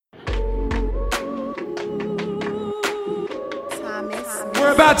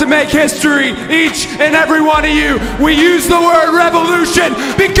We're about to make history, each and every one of you. We use the word revolution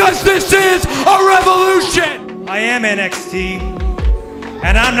because this is a revolution. I am NXT,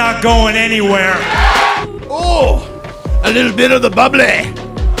 and I'm not going anywhere. Oh, a little bit of the bubbly.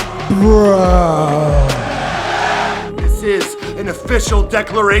 Bro. This is an official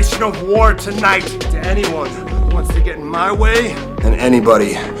declaration of war tonight to anyone who wants to get in my way and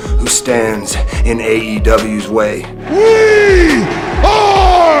anybody who stands in AEW's way. We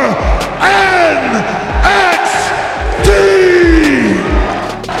are NXT!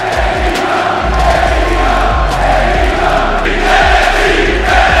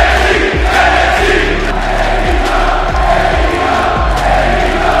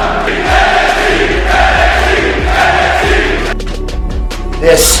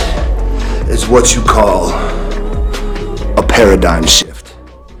 This is what you call a paradigm shift.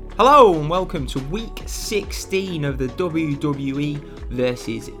 Hello and welcome to week 16 of the WWE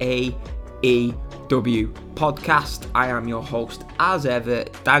versus AEW podcast. I am your host as ever,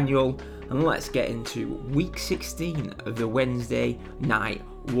 Daniel, and let's get into week 16 of the Wednesday Night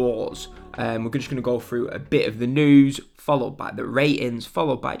Wars. We're just going to go through a bit of the news, followed by the ratings,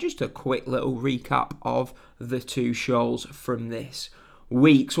 followed by just a quick little recap of the two shows from this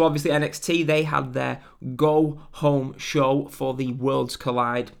week. So obviously NXT, they had their go home show for the Worlds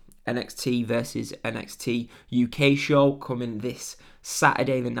Collide NXT versus NXT UK show coming this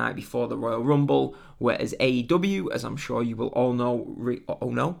Saturday, the night before the Royal Rumble, whereas AEW, as I'm sure you will all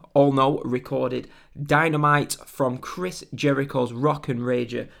know, recorded Dynamite from Chris Jericho's Rock and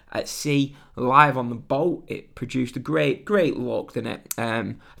Rager at Sea live on the boat. It produced a great look, didn't it?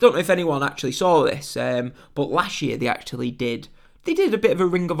 I don't know if anyone actually saw this, but last year they did a bit of a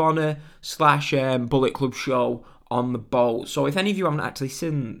Ring of Honor / Bullet Club show on the boat. So if any of you haven't actually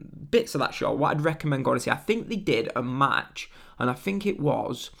seen bits of that show, what I'd recommend going to see, I think they did a match, and I think it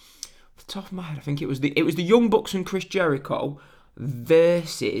was, off the top of my head, I think it was the Young Bucks and Chris Jericho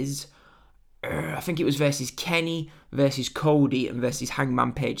versus, I think it was versus Kenny, versus Cody, and versus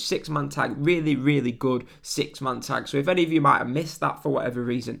Hangman Page. 6-man tag, really good 6-man tag. So if any of you might have missed that for whatever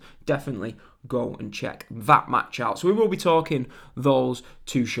reason, definitely go and check that match out. So we will be talking those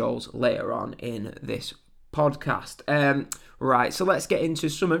two shows later on in this podcast. Right, so let's get into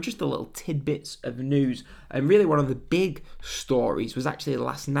some of just the little tidbits of news. And really one of the big stories was actually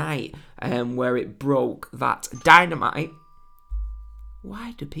last night, where it broke that Dynamite...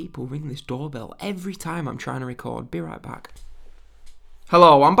 Why do people ring this doorbell every time I'm trying to record? Be right back.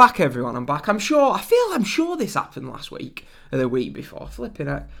 Hello, I'm back, everyone. I'm back. I'm sure this happened last week or the week before. Flipping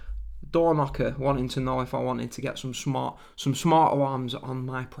it. Door knocker wanting to know if I wanted to get some smart alarms on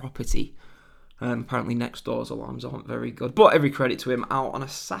my property. Apparently next door's alarms aren't very good. But every credit to him, out on a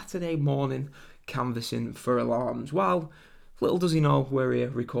Saturday morning canvassing for alarms. Well, little does he know we're here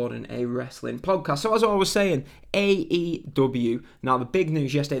recording a wrestling podcast. So as I was saying, AEW. Now the big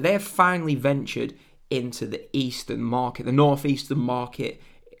news yesterday, they have finally ventured into the eastern market, the northeastern market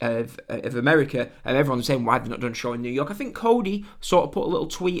of America, and everyone's saying why they've not done a show in New York. I think Cody sort of put a little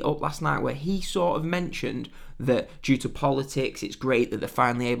tweet up last night where he sort of mentioned that due to politics, it's great that they're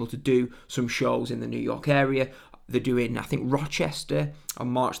finally able to do some shows in the New York area. They're doing, I think, Rochester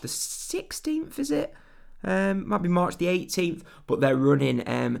on March the 16th, is it? Might be March the 18th, but they're running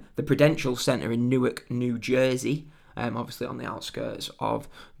the Prudential Center in Newark, New Jersey, obviously on the outskirts of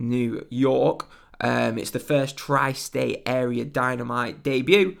New York. It's the first tri-state area Dynamite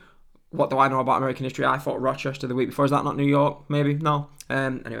debut. What do I know about American history? I thought Rochester the week before. Is that not New York? Maybe? No.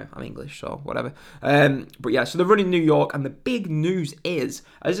 Anyway, I'm English, so whatever. But yeah, so they're running New York, and the big news is,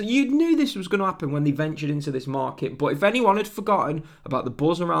 as you knew this was going to happen when they ventured into this market, but if anyone had forgotten about the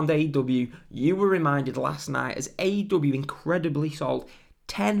buzz around AEW, you were reminded last night as AEW incredibly sold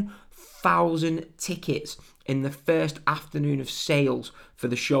 10,000 tickets in the first afternoon of sales for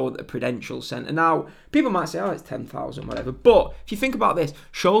the show at the Prudential Center. Now, people might say, oh, it's 10,000, whatever. But if you think about this,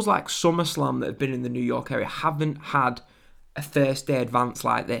 shows like SummerSlam that have been in the New York area haven't had a first day advance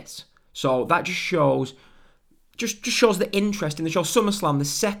like this. So that just shows the interest in the show. SummerSlam, the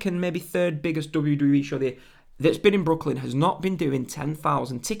second, maybe third biggest WWE show that's been in Brooklyn, has not been doing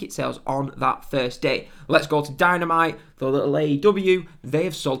 10,000 ticket sales on that first day. Let's go to Dynamite, the little AEW. They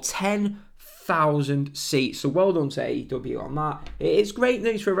have sold 10,000 seats. So well done to AEW on that. It's great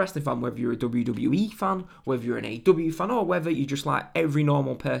news for a wrestling fan, whether you're a WWE fan, whether you're an AEW fan, or whether you're just like every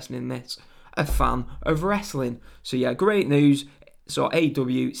normal person in this, a fan of wrestling. So yeah, great news. So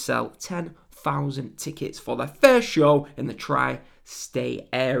AEW sell 10,000 tickets for their first show in the tri-state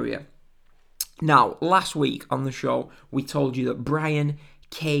area. Now, last week on the show, we told you that Brian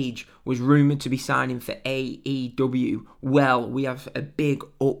Cage was rumoured to be signing for AEW. Well, we have a big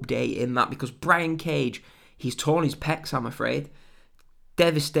update in that because Brian Cage, he's torn his pecs, I'm afraid.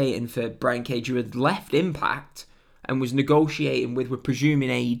 Devastating for Brian Cage, who had left Impact and was negotiating with, we're presuming,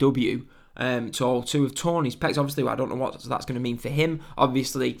 AEW. To have torn his pecs, obviously, I don't know what that's going to mean for him.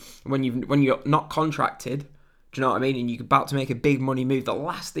 Obviously, when you're not contracted, do you know what I mean, and you're about to make a big money move, the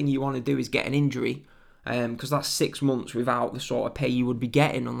last thing you want to do is get an injury, because that's 6 months without the sort of pay you would be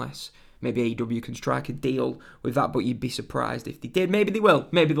getting, unless maybe AEW can strike a deal with that, but you'd be surprised if they did. Maybe they will.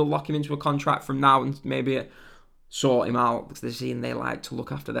 Maybe they'll lock him into a contract from now and maybe sort him out, because they're seeing they like to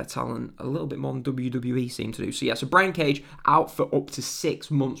look after their talent a little bit more than WWE seem to do. So yeah, so Brian Cage out for up to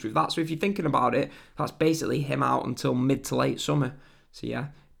 6 months with that. So if you're thinking about it, that's basically him out until mid to late summer. So yeah,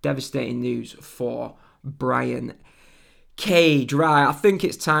 devastating news for Brian Cage. Right, I think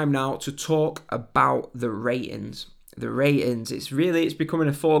it's time now to talk about the ratings. The ratings, it's becoming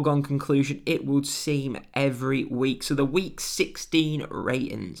a foregone conclusion, it would seem, every week. So the week 16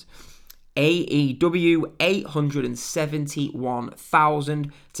 ratings. AEW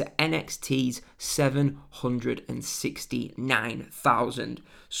 871,000 to NXT's 769,000.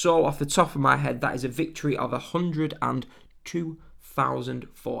 So off the top of my head, that is a victory of 102,000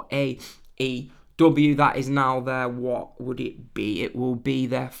 for AEW. That is now their, what would it be? It will be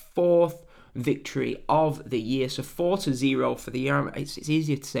their 4th victory of the year. So 4-0 for the year. It's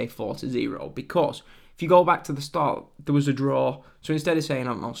easier to say 4-0 because if you go back to the start, there was a draw. So instead of saying,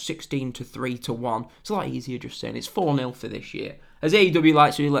 I don't know, 16 to 3 to 1, it's a lot easier just saying it's 4-0 for this year. As AEW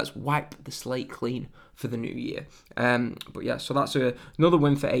likes to do, let's wipe the slate clean for the new year. But yeah, so that's another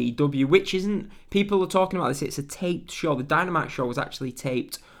win for AEW, which isn't, people are talking about this, it's a taped show. The Dynamite show was actually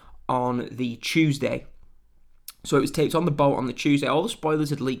taped on the Tuesday. So it was taped on the boat on the Tuesday. All the spoilers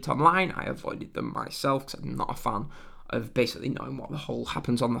had leaked online. I avoided them myself because I'm not a fan of basically knowing what the whole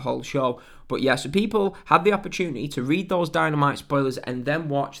happens on the whole show. But yeah, so people had the opportunity to read those Dynamite spoilers and then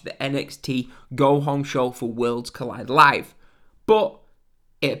watch the NXT Go Home show for Worlds Collide Live. But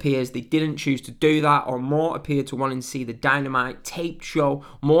it appears they didn't choose to do that, or more appeared to wanting to see the Dynamite taped show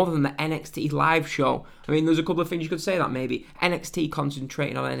more than the NXT live show. I mean, there's a couple of things you could say that maybe. NXT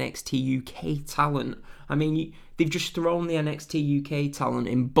concentrating on NXT UK talent. I mean, they've just thrown the NXT UK talent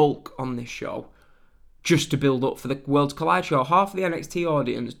in bulk on this show just to build up for the Worlds Collide show. Half of the NXT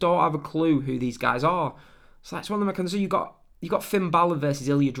audience don't have a clue who these guys are. So that's one of my concerns. You got Finn Balor versus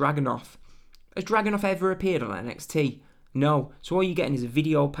Ilya Dragunov. Has Dragunov ever appeared on NXT? No. So all you're getting is a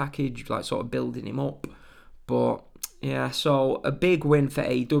video package, like sort of building him up. But yeah, so a big win for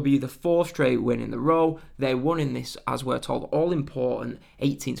AEW, the 4th straight win in the row. They won in this, as we're told, all-important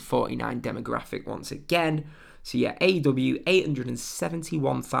 18 to 49 demographic once again. So yeah, AEW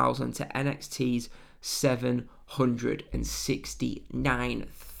 871,000 to NXT's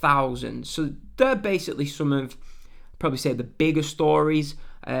 769,000. So they're basically some of, probably say, the bigger stories.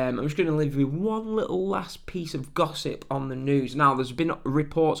 I'm just going to leave you with one little last piece of gossip on the news. Now, there's been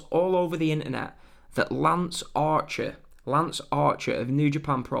reports all over the internet that Lance Archer of New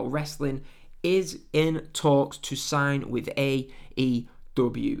Japan Pro Wrestling is in talks to sign with AEW.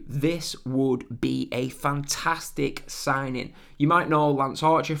 This would be a fantastic signing. You might know Lance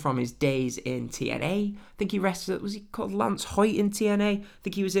Archer from his days in TNA. I think he wrestled, was he called Lance Hoyt in TNA? I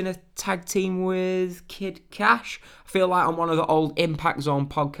think he was in a tag team with Kid Cash. I feel like on one of the old Impact Zone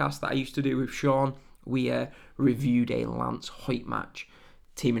podcasts that I used to do with Sean, we reviewed a Lance Hoyt match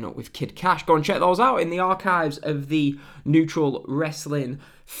teaming up with Kid Cash. Go and check those out in the archives of the Neutral Wrestling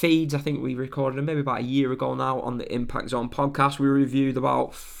feeds. I think we recorded them maybe about a year ago now on the Impact Zone podcast. We reviewed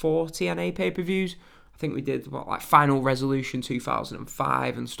about 4 TNA pay-per-views. I think we did like Final Resolution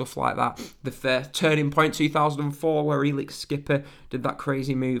 2005 and stuff like that. The first Turning Point 2004 where Elix Skipper did that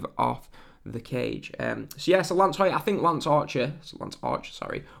crazy move off the cage. So Lance Hoyt, I think Lance Archer,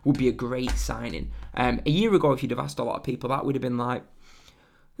 would be a great signing. A year ago, if you'd have asked a lot of people, that would have been like,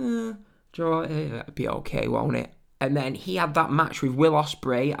 it'd be okay, won't it? And then he had that match with Will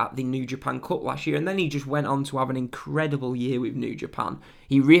Ospreay at the New Japan Cup last year, and then he just went on to have an incredible year with New Japan.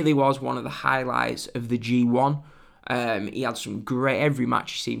 He really was one of the highlights of the G1. He had some great, every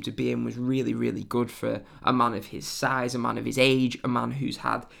match he seemed to be in was really, really good for a man of his size, a man of his age, a man who's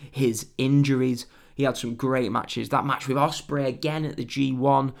had his injuries. He had some great matches. That match with Ospreay again at the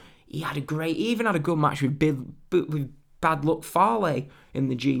G1, he even had a good match with Bad Luck Fale in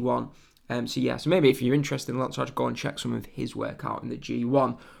the G1. So maybe if you're interested in Lance Archer, go and check some of his work out in the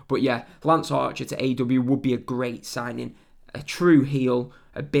G1. But yeah, Lance Archer to AEW would be a great signing. A true heel,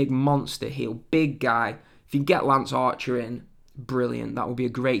 a big monster heel, big guy. If you get Lance Archer in, brilliant. That would be a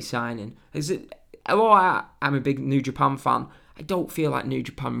great signing. Although I'm a big New Japan fan, I don't feel like New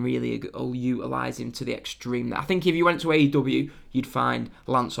Japan really will utilise him to the extreme there. I think if you went to AEW, you'd find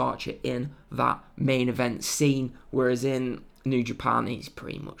Lance Archer in that main event scene, whereas in New Japan, he's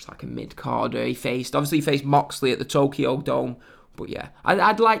pretty much like a mid-carder. He faced Moxley at the Tokyo Dome, but yeah,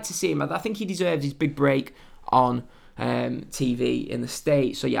 I'd like to see him. I think he deserves his big break on TV in the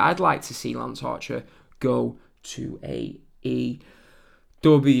States. So yeah, I'd like to see Lance Archer go to AEW.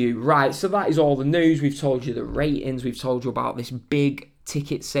 Right, so that is all the news. We've told you the ratings. We've told you about this big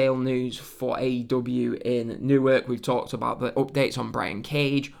ticket sale news for AEW in Newark. We've talked about the updates on Brian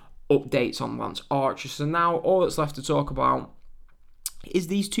Cage, updates on Lance Archer. So now all that's left to talk about is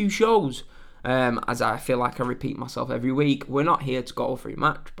these two shows. As I feel like I repeat myself every week, we're not here to go through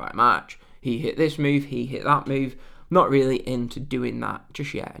match by match. He hit this move, he hit that move. Not really into doing that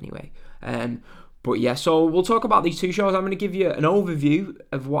just yet anyway. But yeah, so we'll talk about these two shows. I'm going to give you an overview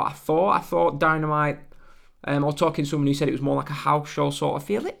of what I thought. I thought Dynamite, I was talking to someone who said it was more like a house show sort of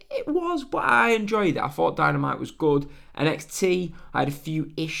feel. It was, but I enjoyed it. I thought Dynamite was good. NXT, I had a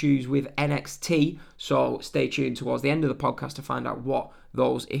few issues with NXT, so stay tuned towards the end of the podcast to find out what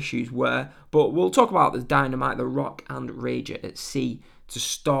those issues were. But we'll talk about the Dynamite, The Rock and Rager at Sea to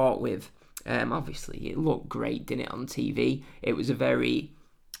start with. Obviously, it looked great, didn't it, on TV? It was a very...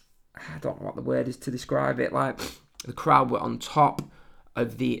 I don't know what the word is to describe it. Like, the crowd were on top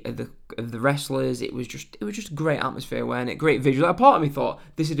of the wrestlers. It was just a great atmosphere, weren't it? Great visual. A part of me thought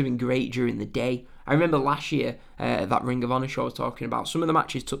this would have been great during the day. I remember last year that Ring of Honor show I was talking about. Some of the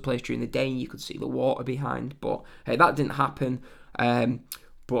matches took place during the day, and you could see the water behind, but that didn't happen.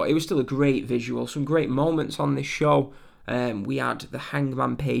 But it was still a great visual. Some great moments on this show. We had the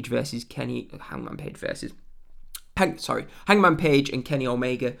Hangman Page and Kenny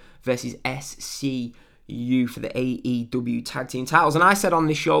Omega versus SCU for the AEW Tag Team titles. And I said on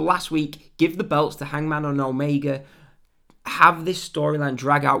this show last week, give the belts to Hangman and Omega. Have this storyline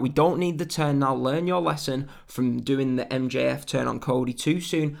drag out. We don't need the turn now. Learn your lesson from doing the MJF turn on Cody too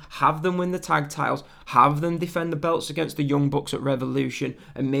soon. Have them win the tag titles. Have them defend the belts against the Young Bucks at Revolution.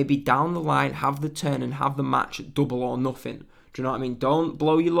 And maybe down the line, have the turn and have the match at Double or Nothing. Do you know what I mean? Don't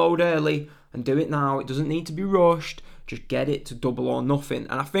blow your load early and do it now. It doesn't need to be rushed. Just get it to Double or Nothing.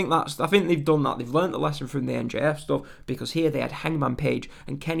 And I think they've done that. They've learned the lesson from the MJF stuff, because here they had Hangman Page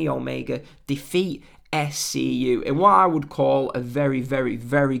and Kenny Omega defeat SCU in what I would call a very, very,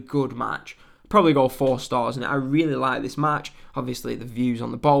 very good match. Probably go 4 stars, and I really like this match. Obviously, the views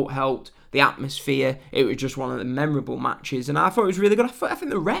on the boat helped, the atmosphere. It was just one of the memorable matches, and I thought it was really good. I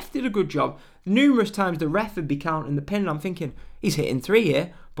think the ref did a good job. Numerous times the ref would be counting the pin, and I'm thinking, he's hitting 3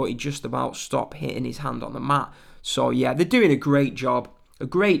 here, but he just about stopped hitting his hand on the mat. So yeah, they're doing a great job. A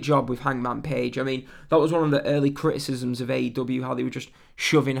great job with Hangman Page. I mean, that was one of the early criticisms of AEW, how they were just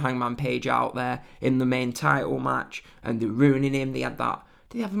shoving Hangman Page out there in the main title match, and they're ruining him. They had that.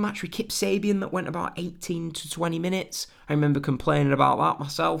 Did they have a match with Kip Sabian that went about 18 to 20 minutes? I remember complaining about that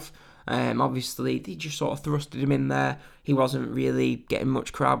myself. Obviously, they just sort of thrusted him in there. He wasn't really getting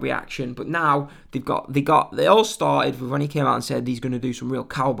much crowd reaction. But now they all started with when he came out and said he's going to do some real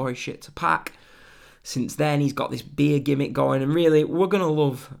cowboy shit to Pac. Since then, he's got this beer gimmick going, and really, we're going to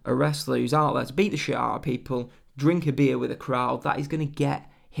love a wrestler who's out there to beat the shit out of people, drink a beer with a crowd. That is going to get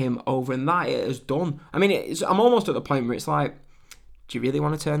him over, and that it has done. I mean, I'm almost at the point where it's like, do you really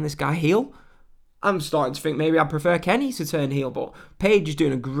want to turn this guy heel? I'm starting to think maybe I prefer Kenny to turn heel, but Page is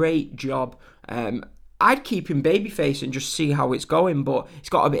doing a great job. I'd keep him babyface and just see how it's going, but he's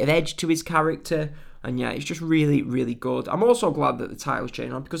got a bit of edge to his character, and yeah, it's just really, really good. I'm also glad that the title's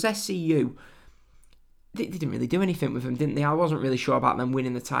changed on, because SCU... They didn't really do anything with them, didn't they? I wasn't really sure about them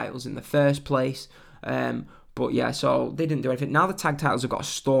winning the titles in the first place. But yeah, so they didn't do anything. Now the tag titles have got a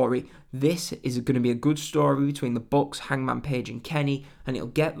story. This is going to be a good story between the Bucks, Hangman Page and Kenny, and it'll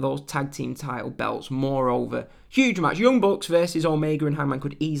get those tag team title belts. Moreover, huge match. Young Bucks versus Omega and Hangman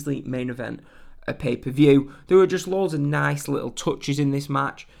could easily main event a pay-per-view. There were just loads of nice little touches in this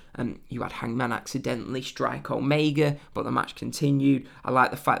match. You had Hangman accidentally strike Omega, but the match continued. I like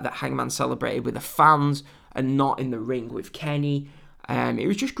the fact that Hangman celebrated with the fans and not in the ring with Kenny. It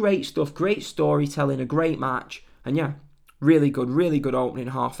was just great stuff, great storytelling, a great match. And yeah, really good opening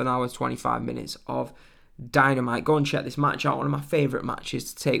half an hour, 25 minutes of Dynamite. Go and check this match out. One of my favourite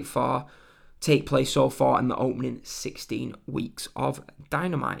matches to take place so far in the opening 16 weeks of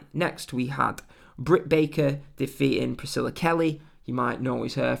Dynamite. Next, we had Britt Baker defeating Priscilla Kelly. You might know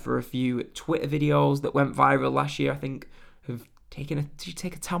it's her for a few Twitter videos that went viral last year. I think did you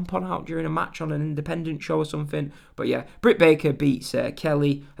take a tampon out during a match on an independent show or something? But yeah, Britt Baker beats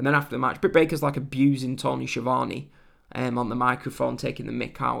Kelly, and then after the match, Britt Baker's like abusing Tony Schiavone. on the microphone, taking the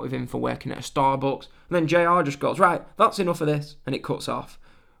mick out of him for working at a Starbucks. And then JR just goes, right, that's enough of this, and it cuts off,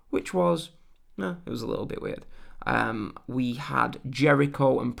 which was, it was a little bit weird. We had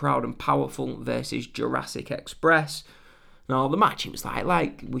Jericho and Proud and Powerful versus Jurassic Express. Now, the match, it was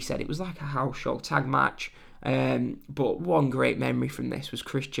like we said, it was like a house show tag match. But one great memory from this was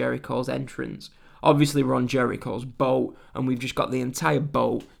Chris Jericho's entrance. Obviously, we're on Jericho's boat, and we've just got the entire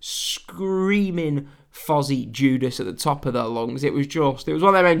boat screaming Fozzy Judas at the top of their lungs. It was one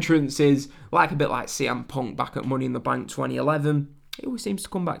of their entrances, a bit like CM Punk back at Money in the Bank 2011. It always seems to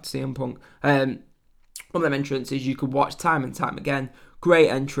come back to CM Punk. One of them entrances you could watch time and time again. Great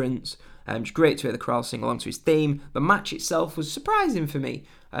entrance. Just great to hear the crowd sing along to his theme. The match itself was surprising for me.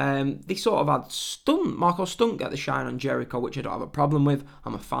 They sort of had Marco Stunt get the shine on Jericho, which I don't have a problem with.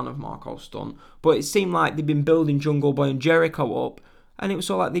 I'm a fan of Marco Stunt. But it seemed like they'd been building Jungle Boy and Jericho up, and it was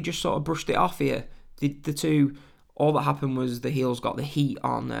sort of like they just sort of brushed it off here. The two, all that happened was the heels got the heat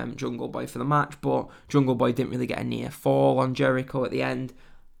on Jungle Boy for the match, but Jungle Boy didn't really get a near fall on Jericho at the end.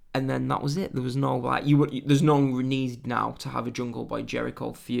 And then that was it. There was no there's no need now to have a Jungle Boy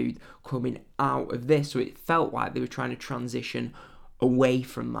Jericho feud coming out of this. So it felt like they were trying to transition away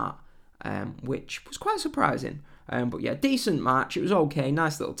from that, which was quite surprising. But yeah, decent match. It was okay.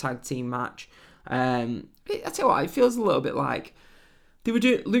 Nice little tag team match. I tell you what, it feels a little bit like they were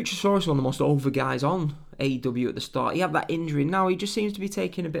doing Luchasaurus, one of the most over guys on AEW at the start. He had that injury. Now he just seems to be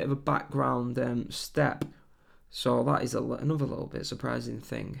taking a bit of a background step. So that is another little bit surprising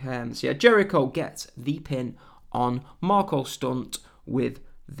thing. So yeah, Jericho gets the pin on Marco Stunt with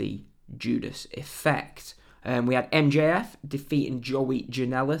the Judas effect. We had MJF defeating Joey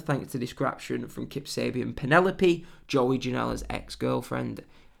Janela thanks to distraction from Kip Sabian Penelope, Joey Janela's ex-girlfriend,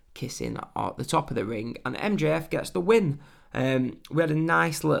 kissing at the top of the ring, and MJF gets the win. We had a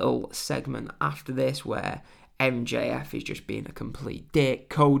nice little segment after this where MJF is just being a complete dick.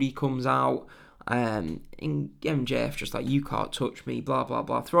 Cody comes out. And MJF just like, you can't touch me, blah blah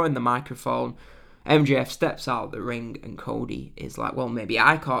blah, throwing the microphone. MJF steps out of the ring and Cody is like, well, maybe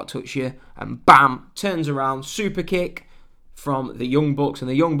I can't touch you, and bam, turns around, super kick from the Young Bucks, and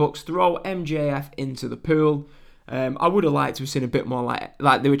the Young Bucks throw MJF into the pool. I would have liked to have seen a bit more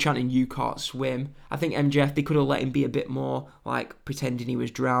like they were chanting, you can't swim. I think MJF, they could have let him be a bit more like pretending he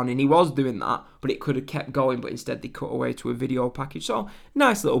was drowning. He was doing that, but it could have kept going, but instead they cut away to a video package. So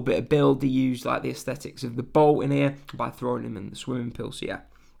nice little bit of build. They used like the aesthetics of the boat in here by throwing him in the swimming pool. So yeah,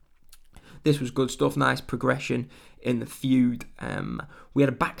 this was good stuff. Nice progression in the feud. We had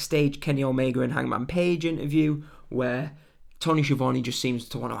a backstage Kenny Omega and Hangman Page interview where Tony Schiavone just seems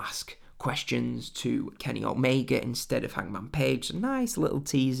to want to ask questions to Kenny Omega instead of Hangman Page. So nice little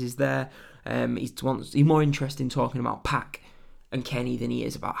teases there. He's more interested in talking about Pac and Kenny than he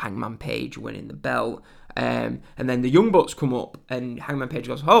is about Hangman Page winning the belt. And then the Young Bucks come up and Hangman Page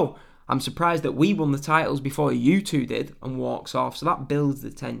goes, oh, I'm surprised that we won the titles before you two did, and walks off. So that builds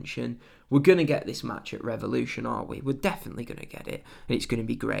the tension. We're going to get this match at Revolution, aren't we? We're definitely going to get it, and it's going to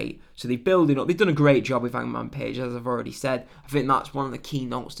be great. So they're building up. They've done a great job with Hangman Page, as I've already said. I think that's one of the key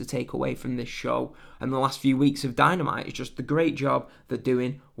notes to take away from this show. And the last few weeks of Dynamite is just the great job they're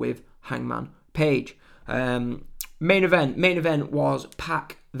doing with Hangman Page. Main event was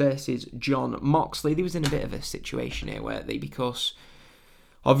Pac versus Jon Moxley. They was in a bit of a situation here, weren't they? Because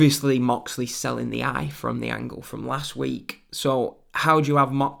obviously Moxley selling the eye from the angle from last week. So how do you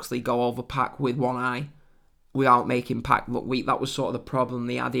have Moxley go over Pac with one eye without making Pac look weak? That was sort of the problem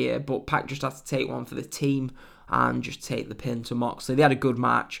they had here. But Pac just had to take one for the team and just take the pin to Moxley. They had a good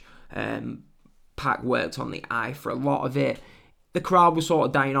match. Pac worked on the eye for a lot of it. The crowd was sort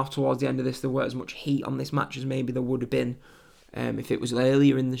of dying off towards the end of this. There weren't as much heat on this match as maybe there would have been if it was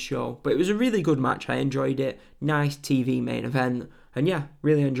earlier in the show. But it was a really good match. I enjoyed it. Nice TV main event. And yeah,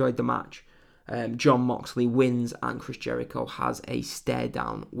 really enjoyed the match. Jon Moxley wins and Chris Jericho has a stare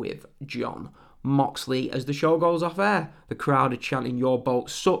down with Jon Moxley as the show goes off air. The crowd are chanting "Your boat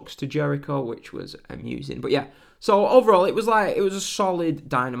sucks" to Jericho, which was amusing. But yeah, so overall it was a solid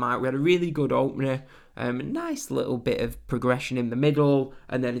Dynamite. We had a really good opener, a nice little bit of progression in the middle,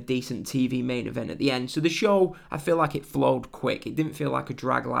 and then a decent TV main event at the end. So the show, I feel like it flowed quick. It didn't feel like a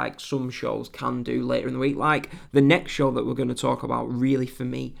drag like some shows can do later in the week. Like the next show that we're going to talk about really, for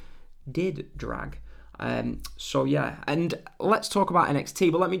me, did drag. So yeah, and let's talk about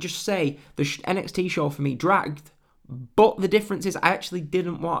NXT. But let me just say, the NXT show for me dragged. But the difference is I actually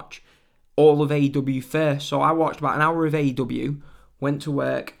didn't watch all of AEW first. So I watched about an hour of AEW, went to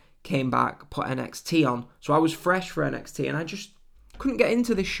work, came back, put NXT on. So I was fresh for NXT, and I just couldn't get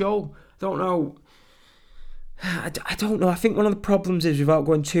into this show. I don't know. I think one of the problems is, without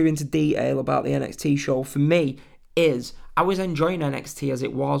going too into detail about the NXT show, for me, is I was enjoying NXT as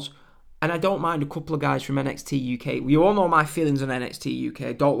it was, and I don't mind a couple of guys from NXT UK. We all know my feelings on NXT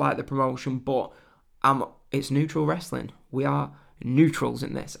UK. Don't like the promotion, but it's neutral wrestling. We are neutrals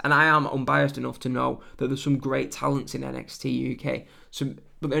in this, and I am unbiased enough to know that there's some great talents in NXT UK.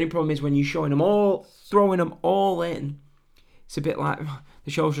 But the only problem is when you're showing them all, throwing them all in, it's a bit like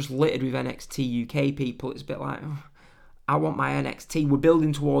the show's just littered with NXT UK people. It's a bit like, I want my NXT. We're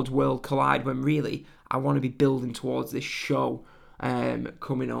building towards World Collide when really I want to be building towards this show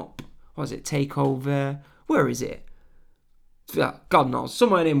coming up. What is it? TakeOver? Where is it? God knows.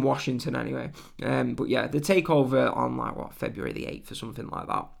 Somewhere in Washington anyway. But yeah, the TakeOver on February the 8th or something like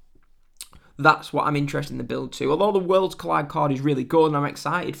that. That's what I'm interested in the build to. Although the Worlds Collide card is really good and I'm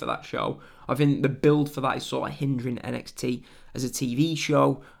excited for that show, I think the build for that is sort of hindering NXT as a TV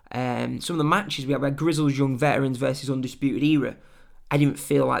show. Some of the matches we had Grizzle's Young Veterans versus Undisputed Era, I didn't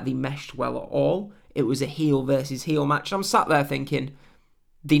feel like they meshed well at all. It was a heel versus heel match. I'm sat there thinking,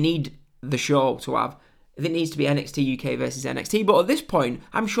 they need the show to have, it needs to be NXT UK versus NXT. But at this point,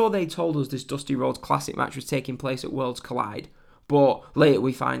 I'm sure they told us this Dusty Rhodes Classic match was taking place at Worlds Collide. But later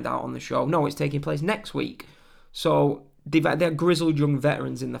we find out on the show, no, it's taking place next week. So they're grizzled young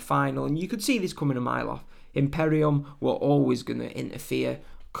veterans in the final, and you could see this coming a mile off. Imperium were always going to interfere,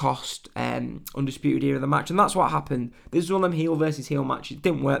 cost Undisputed Era the match, and that's what happened. This was one of them heel versus heel matches. It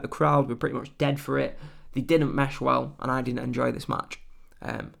didn't work. The crowd were pretty much dead for it. They didn't mesh well, and I didn't enjoy this match.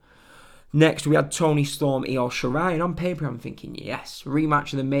 Next, we had Toni Storm, Io Shirai, and on paper I'm thinking, yes,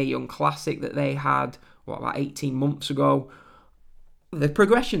 rematch of the Mae Young Classic that they had, about 18 months ago. The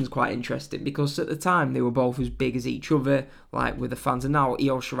progression's quite interesting because at the time they were both as big as each other, like with the fans, and now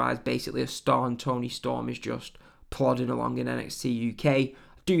Io Shirai is basically a star and Toni Storm is just plodding along in NXT UK. I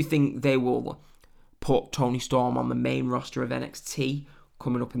do think they will put Toni Storm on the main roster of NXT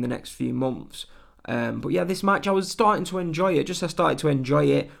coming up in the next few months. But yeah, this match, I was starting to enjoy it. Just I started to enjoy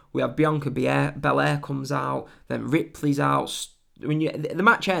it. We have Bianca Belair comes out, then Ripley's out. The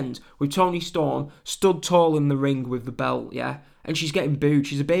match ends with Toni Storm stood tall in the ring with the belt, yeah? And she's getting booed.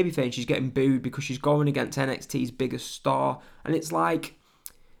 She's a babyface. She's getting booed because she's going against NXT's biggest star. And it's like,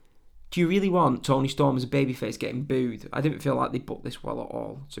 do you really want Toni Storm as a babyface getting booed? I didn't feel like they booked this well at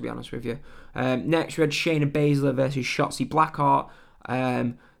all, to be honest with you. Next, we had Shayna Baszler versus Shotzi Blackheart.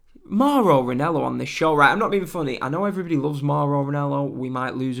 Mauro Ranallo on this show, right? I'm not being funny. I know everybody loves Mauro Ranallo. We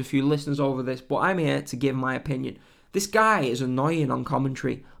might lose a few listeners over this, but I'm here to give my opinion. This guy is annoying on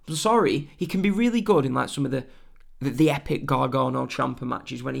commentary. I'm sorry. He can be really good in like some of the epic Gargano Ciampa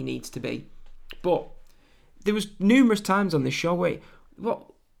matches when he needs to be. But there was numerous times on this show where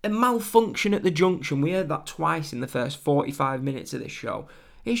a malfunction at the junction. We heard that twice in the first 45 minutes of this show.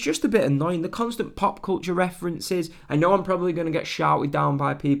 It's just a bit annoying. The constant pop culture references. I know I'm probably going to get shouted down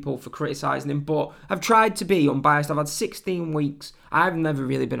by people for criticising him, but I've tried to be unbiased. I've had 16 weeks. I've never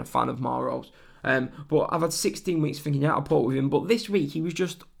really been a fan of Mauro's. But I've had 16 weeks thinking, yeah, I'll put with him. But this week, he was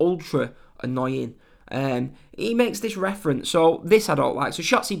just ultra annoying. He makes this reference. So this I don't like. So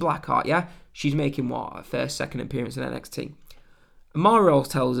Shotzi Blackheart, yeah? She's making a first, second appearance in NXT. Mauro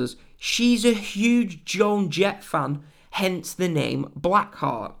tells us she's a huge Joan Jett fan, hence the name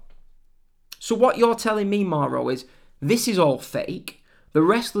Blackheart. So what you're telling me, Mauro, is this is all fake. The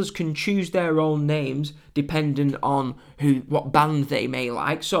wrestlers can choose their own names depending on what band they may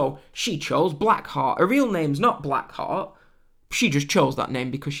like. So she chose Blackheart. Her real name's not Blackheart. She just chose that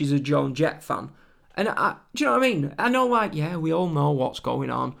name because she's a Joan Jett fan. And do you know what I mean? I know, we all know what's going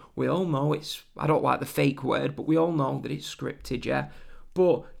on. We all know I don't like the fake word, but we all know that it's scripted, yeah?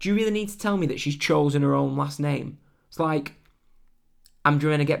 But do you really need to tell me that she's chosen her own last name? It's like, I'm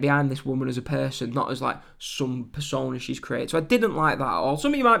trying to get behind this woman as a person, not as like some persona she's created. So I didn't like that at all.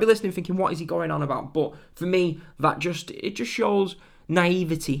 Some of you might be listening thinking, what is he going on about? But for me, it just shows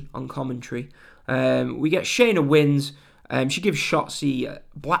naivety on commentary. We get Shayna wins. She gives Shotzi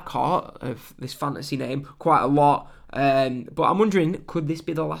Blackheart, of this fantasy name, quite a lot. But I'm wondering, could this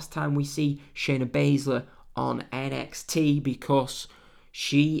be the last time we see Shayna Baszler on NXT? Because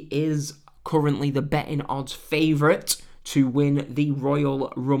she is currently the betting odds favourite to win the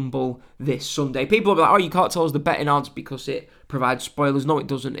Royal Rumble this Sunday. People will be like, oh, you can't tell us the betting odds because it provides spoilers. No, it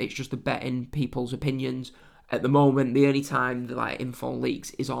doesn't. It's just the betting people's opinions. At the moment, the only time the info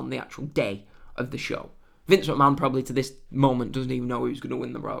leaks is on the actual day of the show. Vince McMahon probably to this moment doesn't even know who's going to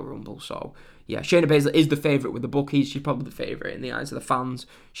win the Royal Rumble. So, yeah, Shayna Baszler is the favourite with the bookies. She's probably the favourite in the eyes of the fans.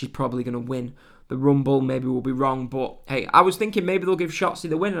 She's probably going to win the Rumble. Maybe we'll be wrong. But, hey, I was thinking maybe they'll give Shotzi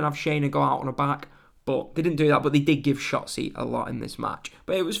the win and have Shayna go out on her back. But they didn't do that. But they did give Shotzi a lot in this match.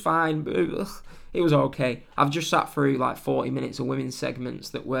 But it was fine. But it was okay. I've just sat through 40 minutes of women's segments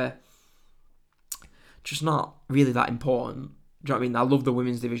that were just not really that important. Do you know what I mean? I love the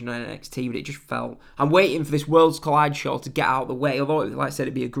women's division on NXT, but it just felt... I'm waiting for this Worlds Collide show to get out of the way, although, like I said,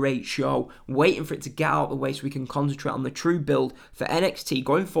 it'd be a great show. I'm waiting for it to get out of the way so we can concentrate on the true build for NXT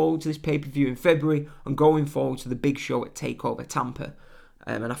going forward to this pay-per-view in February and going forward to the big show at TakeOver Tampa.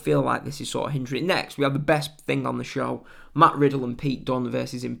 And I feel like this is sort of hindering. Next, we have the best thing on the show, Matt Riddle and Pete Dunne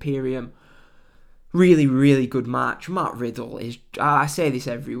versus Imperium. Really, really good match. Matt Riddle is... I say this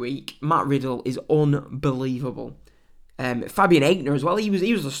every week. Matt Riddle is unbelievable. Fabian Aichner as well. He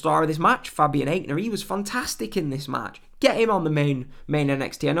was the star of this match. Fabian Aichner, he was fantastic in this match. Get him on the main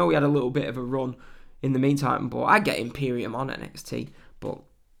NXT. I know he had a little bit of a run in the meantime, but I get Imperium on NXT. But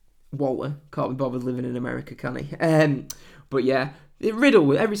Walter can't be bothered living in America, can he? But yeah,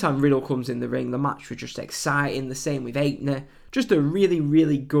 Riddle. Every time Riddle comes in the ring, the match was just exciting. The same with Aichner. Just a really,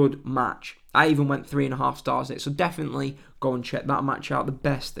 really good match. I even went 3.5 stars in it, so definitely go and check that match out. The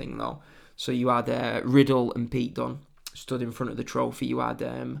best thing though, so you had Riddle and Pete Dunne stood in front of the trophy. You had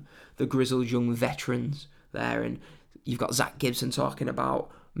the grizzled young veterans there, and you've got Zach Gibson talking about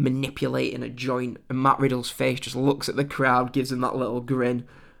manipulating a joint, and Matt Riddle's face just looks at the crowd, gives him that little grin.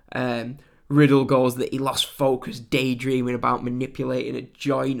 Riddle goes that he lost focus daydreaming about manipulating a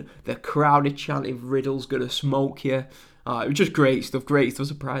joint. The crowd are chanting, Riddle's gonna smoke you. It was just great stuff. I was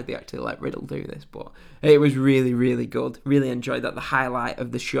surprised they actually let Riddle do this, but it was really, really good. Really enjoyed that. The highlight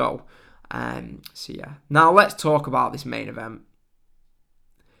of the show. So yeah, now let's talk about this main event.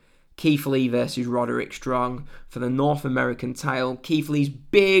 Keith Lee versus Roderick Strong for the North American title. Keith Lee's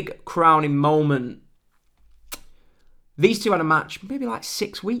big crowning moment. These two had a match maybe like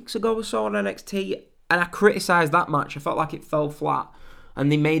 6 weeks ago or so on NXT, and I criticised that match. I felt like it fell flat,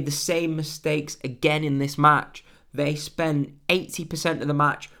 and they made the same mistakes again in this match. They spent 80% of the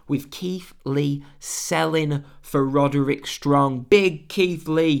match with Keith Lee selling for Roderick Strong. Big Keith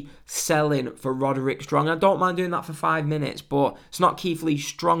Lee selling for Roderick Strong. I don't mind doing that for 5 minutes, but it's not Keith Lee's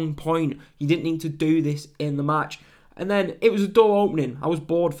strong point. You didn't need to do this in the match. And then it was a dull opening. I was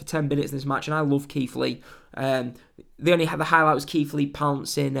bored for 10 minutes in this match, and I love Keith Lee. They only had the highlight was Keith Lee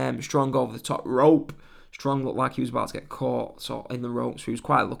pouncing Strong over the top rope. Strong looked like he was about to get caught in the ropes, so he was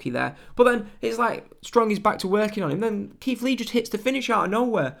quite lucky there. But then it's like Strong is back to working on him. Then Keith Lee just hits the finish out of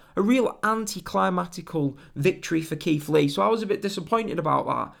nowhere. A real anticlimactical victory for Keith Lee. So I was a bit disappointed about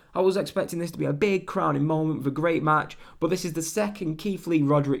that. I was expecting this to be a big crowning moment with a great match, but this is the second Keith Lee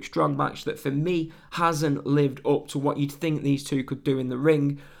Roderick Strong match that for me hasn't lived up to what you'd think these two could do in the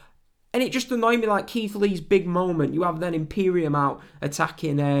ring. And it just annoyed me, like Keith Lee's big moment. You have then Imperium out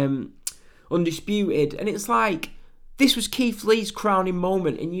attacking Undisputed, and it's like this was Keith Lee's crowning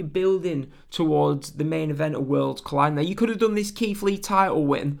moment, and you're building towards the main event of Worlds Collide. Now you could have done this Keith Lee title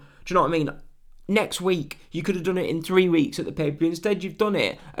win. Do you know what I mean? Next week, you could have done it in 3 weeks at the pay-per-view. Instead, you've done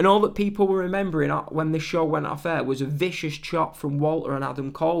it, and all that people were remembering when the show went off air was a vicious chop from Walter and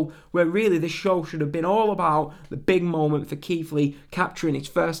Adam Cole, where really the show should have been all about the big moment for Keith Lee capturing his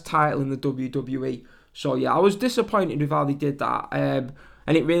first title in the WWE. So yeah, I was disappointed with how they did that,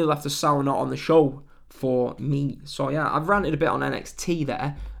 and it really left a sour note on the show for me. So yeah, I've ranted a bit on NXT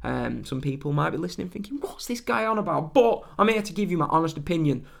there. Some people might be listening thinking, what's this guy on about? But I'm here to give you my honest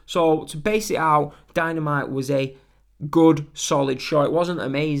opinion. So to base it out, Dynamite was a good, solid show. It wasn't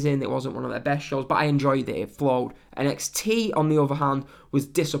amazing. It wasn't one of their best shows, but I enjoyed it. It flowed. NXT, on the other hand, was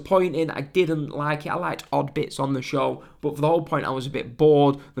disappointing. I didn't like it. I liked odd bits on the show, but for the whole point, I was a bit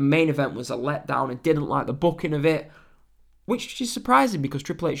bored. The main event was a letdown. I didn't like the booking of it, which is surprising because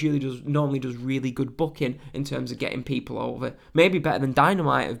Triple H normally does really good booking in terms of getting people over. Maybe better than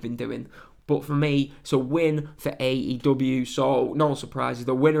Dynamite have been doing. But for me, it's a win for AEW, so no surprises.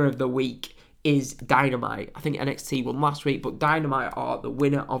 The winner of the week is Dynamite. I think NXT won last week, but Dynamite are the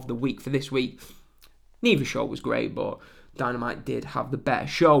winner of the week for this week. Neither show was great, but Dynamite did have the better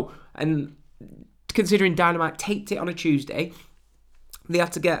show. And considering Dynamite taped it on a Tuesday, they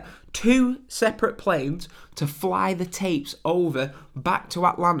had to get 2 separate planes to fly the tapes over back to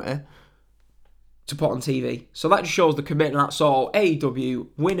Atlanta to put on TV. So that just shows the commitment. That's all. AEW,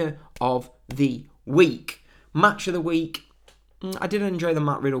 winner of the week. Match of the week. I did enjoy the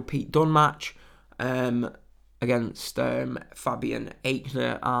Matt Riddle-Pete Dunne match against Fabian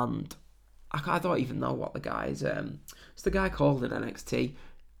Aichner, and I don't even know what the guy's... what's the guy called in NXT?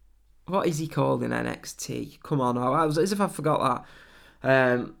 What is he called in NXT? Come on, as if I forgot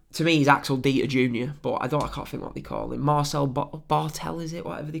that. To me, he's Axel Dieter Jr., but I can't think what they call him. Marcel Bartel, is it?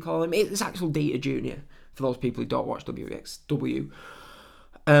 Whatever they call him. It's Axel Dieter Jr., for those people who don't watch WXW.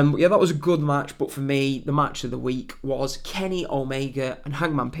 Yeah, that was a good match, but for me, the match of the week was Kenny Omega and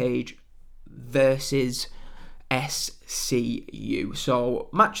Hangman Page versus SCU. So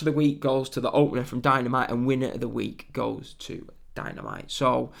match of the week goes to the opener from Dynamite, and winner of the week goes to Dynamite.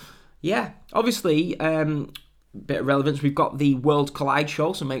 So yeah, obviously, bit of relevance, we've got the World Collide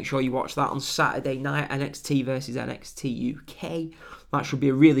show, so make sure you watch that on Saturday night, NXT versus NXT UK. That should be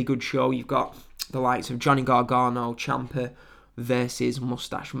a really good show. You've got the likes of Johnny Gargano, Ciampa versus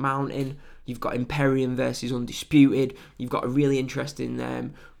Mustache Mountain. You've got Imperium versus Undisputed. You've got a really interesting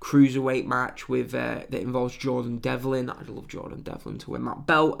cruiserweight match with that involves Jordan Devlin. I'd love Jordan Devlin to win that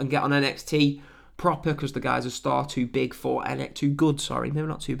belt and get on NXT proper, because the guy's a star too good for NXT for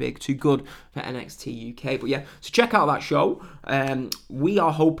NXT UK. But yeah, so check out that show. We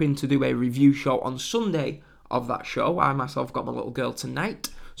are hoping to do a review show on Sunday of that show. I myself got my little girl tonight,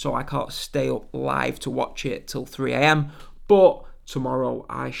 so I can't stay up live to watch it till 3 a.m. But tomorrow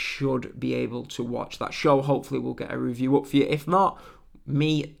I should be able to watch that show. Hopefully we'll get a review up for you. If not,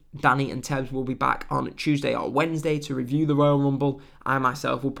 me, Danny and Tebs will be back on Tuesday or Wednesday to review the Royal Rumble. I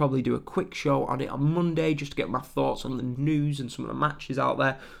myself will probably do a quick show on it on Monday just to get my thoughts on the news and some of the matches out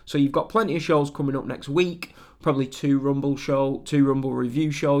there. So you've got plenty of shows coming up next week. Probably two Rumble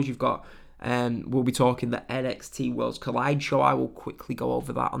review shows. You've got we'll be talking the NXT Worlds Collide show. I will quickly go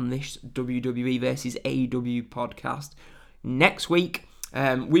over that on this WWE versus AEW podcast next week.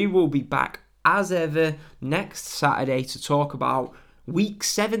 We will be back as ever next Saturday to talk about Week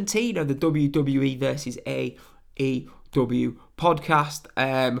 17 of the WWE versus AEW podcast.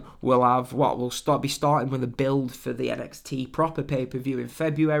 We'll be starting with a build for the NXT proper pay-per-view in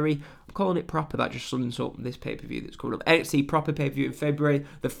February. I'm calling it proper, that just sums up this pay-per-view that's coming up. NXT proper pay-per-view in February.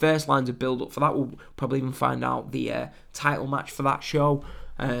 The first lines of build-up for that. We'll probably even find out the title match for that show.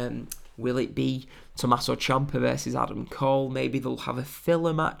 Will it be Tommaso Ciampa versus Adam Cole? Maybe they'll have a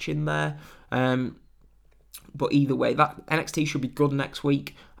filler match in there. But either way, that NXT should be good next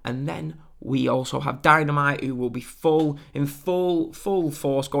week. And then we also have Dynamite, who will be in full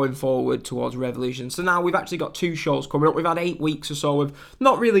force going forward towards Revolution. So now we've actually got two shows coming up. We've had 8 weeks or so of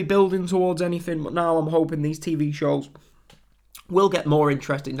not really building towards anything, but now I'm hoping these TV shows will get more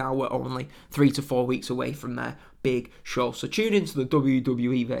interesting. Now we're only 3 to 4 weeks away from their big show. So tune into the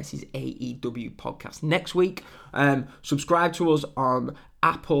WWE versus AEW podcast next week. Subscribe to us on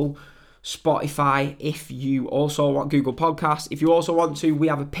Apple, Spotify, if you also want Google Podcasts. If you also want to, we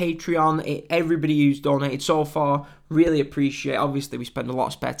have a Patreon. Everybody who's donated so far, really appreciate it. Obviously, we spend a lot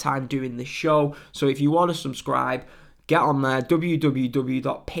of spare time doing this show. So if you want to subscribe, get on there,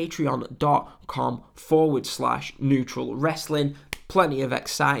 www.patreon.com/Neutral Wrestling. Plenty of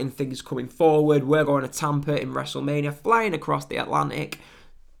exciting things coming forward. We're going to Tampa in WrestleMania, flying across the Atlantic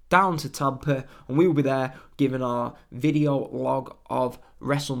down to Tampa, and we will be there giving our video log of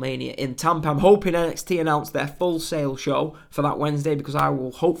WrestleMania in Tampa. I'm hoping NXT announce their Full Sail show for that Wednesday, because I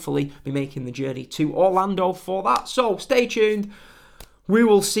will hopefully be making the journey to Orlando for that. So stay tuned. We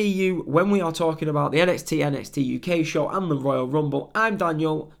will see you when we are talking about the NXT UK show and the Royal Rumble. I'm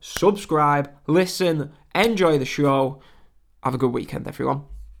Daniel. Subscribe, listen, enjoy the show. Have a good weekend, everyone.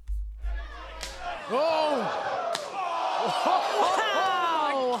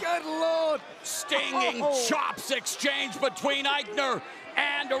 Stinging chops exchange between Aichner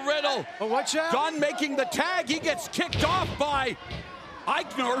and Riddle. Oh, watch out. Dunn making the tag. He gets kicked off by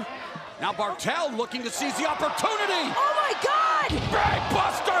Aichner. Now Bartel looking to seize the opportunity. Oh, my God. Big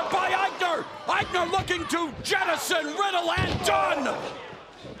buster by Aichner. Aichner looking to jettison Riddle and Dunn.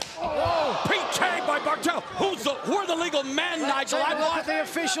 Oh, PK by Bartel. Who are the legal men, Nigel? Take a look at the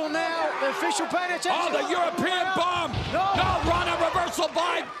official now. The official paying attention. Oh, the European bomb. No, Rana reversal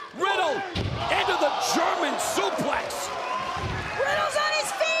by Riddle into the German suplex. Riddle's on his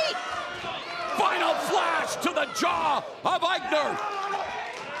feet. Final flash to the jaw of Aichner.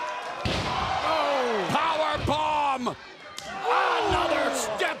 Oh, power bomb. Another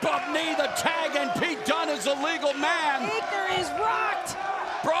step-up knee. The tag, and Pete Dunne is a legal man. Aichner is rocked.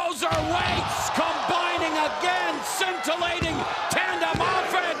 Broser weights combining again, scintillating tandem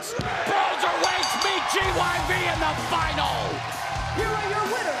offense. Broser weights meet GYV in the final. Here are your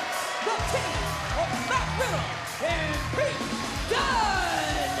winners, the team of Matt Riddle and Pete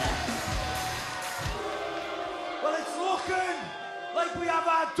Dunne. Well, it's looking like we have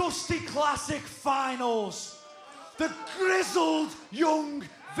our Dusty Classic finals. The grizzled young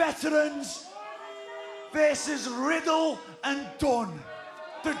veterans versus Riddle and Dunne.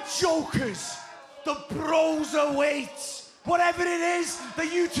 The jokers, the broserweights, whatever it is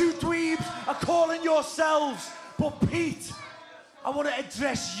that you two dweebs are calling yourselves. But Pete, I want to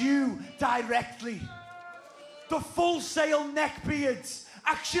address you directly. The Full Sail neckbeards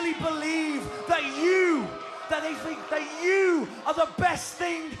actually believe that they think that you are the best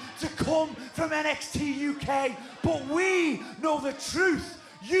thing to come for from NXT UK, but we know the truth.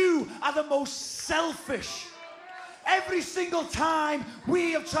 You are the most selfish. Every single time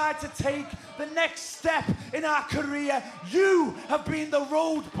we have tried to take the next step in our career, you have been the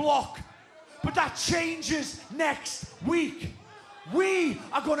roadblock. But that changes next week. We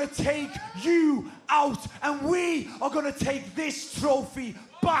are going to take you out, and we are going to take this trophy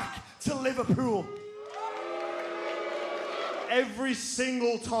back to Liverpool. Every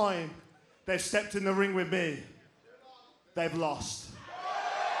single time they've stepped in the ring with me, they've lost.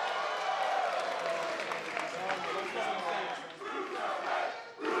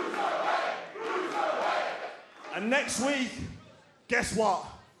 And next week, guess what?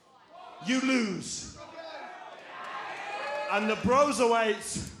 You lose. And the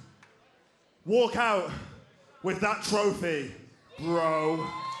Broserweights walk out with that trophy, bro.